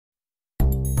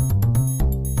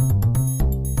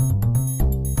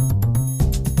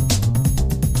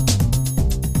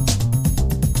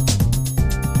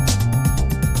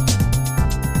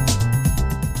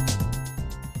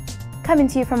Coming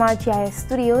to you from our GIS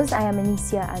studios, I am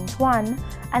Anicia Antoine,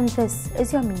 and this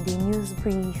is your Midday News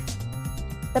Brief.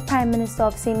 The Prime Minister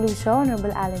of Saint Lucia,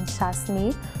 Honorable Alan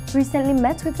Chasney, recently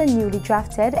met with the newly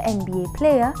drafted NBA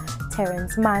player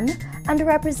Terance Mann and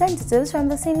representatives from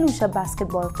the Saint Lucia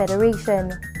Basketball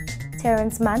Federation.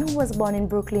 Terance Mann, who was born in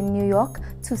Brooklyn, New York,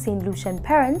 to Saint Lucian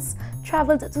parents,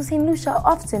 traveled to Saint Lucia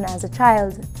often as a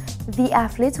child. The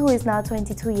athlete, who is now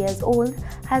 22 years old,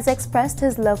 has expressed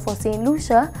his love for Saint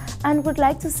Lucia and would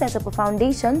like to set up a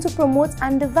foundation to promote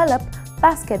and develop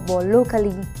basketball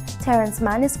locally. Terance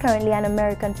Mann is currently an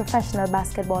American professional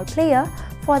basketball player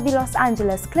for the Los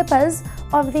Angeles Clippers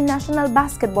of the National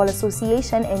Basketball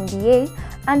Association (NBA)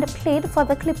 and played for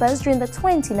the Clippers during the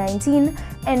 2019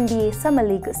 NBA Summer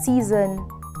League season.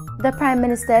 The Prime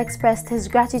Minister expressed his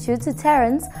gratitude to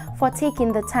Terance for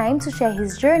taking the time to share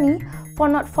his journey, for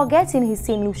not forgetting his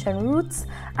Saint Lucian roots,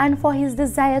 and for his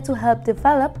desire to help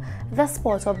develop the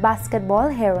sport of basketball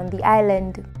here on the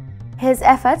island. His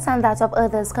efforts and that of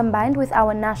others, combined with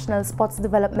our national sports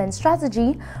development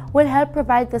strategy, will help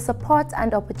provide the support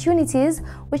and opportunities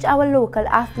which our local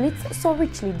athletes so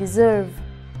richly deserve.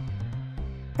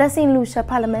 The Saint Lucia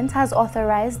Parliament has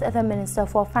authorized the Minister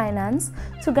for Finance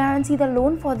to guarantee the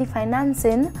loan for the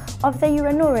financing of the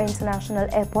Hewanorra International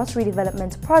Airport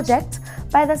Redevelopment Project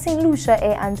by the Saint Lucia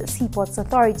Air and Seaports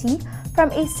Authority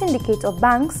from a syndicate of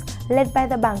banks led by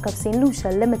the Bank of Saint Lucia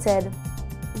Limited.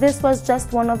 This was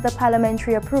just one of the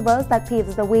parliamentary approvals that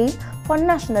paves the way for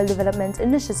national development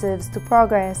initiatives to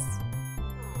progress.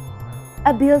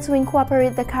 A bill to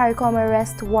incorporate the CARICOM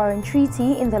Arrest Warrant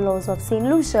Treaty in the laws of Saint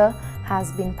Lucia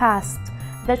has been passed.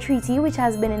 The treaty, which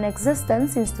has been in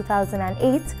existence since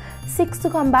 2008, seeks to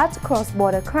combat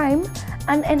cross-border crime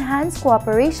and enhance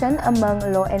cooperation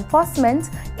among law enforcement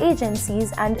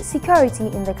agencies and security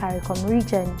in the CARICOM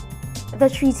region. The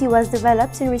treaty was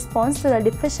developed in response to the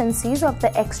deficiencies of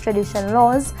the extradition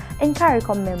laws in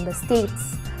CARICOM member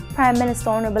states. Prime Minister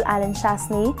Honorable Alan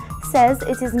Chasney says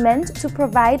it is meant to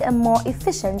provide a more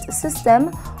efficient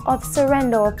system of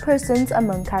surrender of persons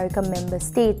among CARICOM member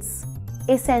states.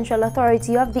 A central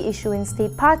authority of the issuing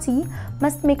state party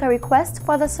must make a request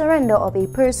for the surrender of a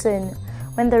person.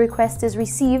 When the request is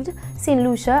received, Saint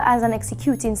Lucia, as an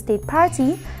executing state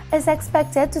party, is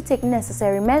expected to take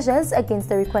necessary measures against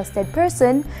the requested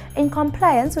person in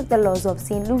compliance with the laws of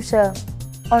Saint Lucia.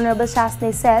 Honorable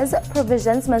Chasney says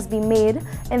provisions must be made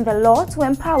in the law to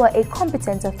empower a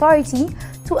competent authority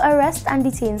to arrest and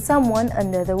detain someone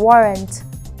under the warrant.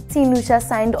 Saint Lucia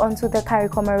signed onto the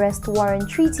CARICOM Arrest Warrant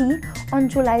Treaty on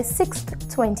July 6,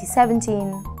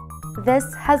 2017. This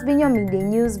has been your Midday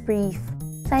News Brief.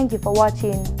 Thank you for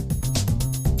watching.